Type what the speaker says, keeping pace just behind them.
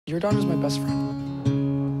Your daughter's my best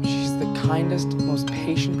friend. She's the kindest, most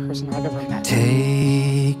patient person I've ever met.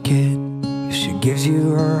 Take it. If she gives you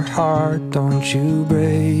her heart, don't you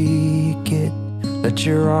break it. Let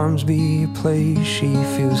your arms be a place she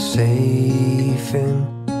feels safe in.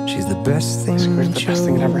 She's the best thing that the best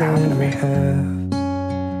thing that ever happened to me. Have.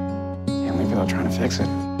 Yeah, maybe they're trying to fix it.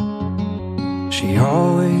 She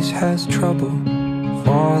always has trouble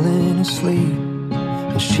falling asleep,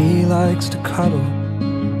 and she likes to cuddle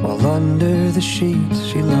while under the sheets.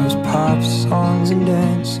 She loves pop songs and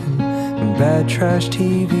dancing and bad trash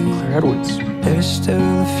TV. Claire Edwards. There's still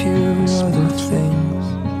a few other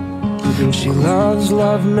things. She loves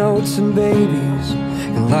love notes and babies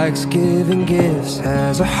and likes giving gifts.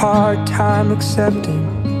 Has a hard time accepting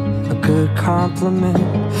a good compliment.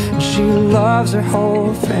 And she loves her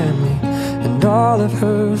whole family and all of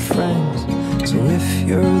her friends. So if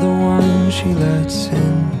you're the one she lets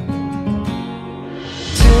in,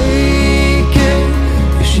 take it.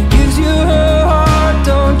 If she gives you her heart,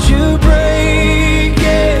 don't you break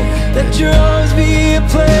it. Let your arms be a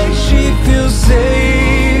place she feels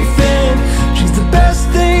safe in. She's the best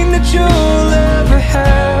thing that you'll ever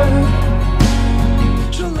have.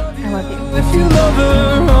 She'll love you, if you love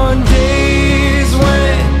her on days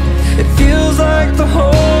when it feels like the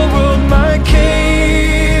whole world might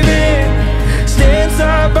cave in. Stand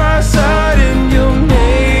side by side and you'll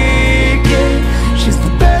make it. She's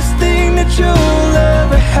the best thing that you'll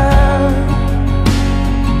ever have.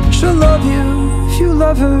 She'll love you if you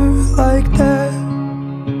love her like that.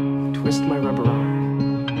 Twist my rubber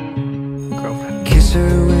arm, girlfriend. Kiss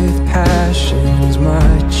her with passion as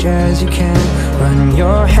much as you can. Run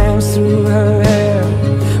your hands through her hair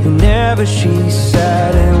whenever she's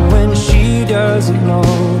sad. And when she doesn't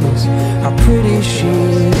notice how pretty she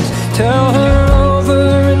is, tell her over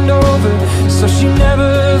and over so she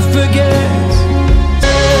never forgets.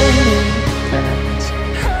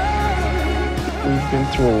 We've been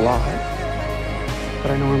through a lot,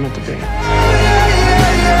 but I know we're meant to be.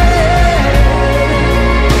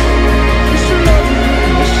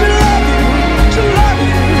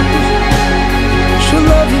 She'll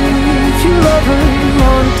love you if you love her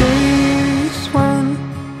on days when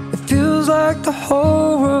it feels like the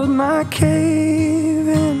whole world might cave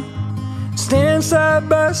in. Stand side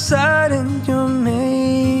by side and you'll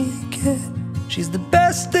make it. She's the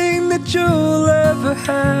best thing that you'll ever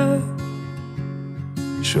have.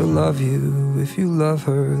 She'll love you if you love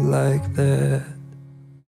her like that.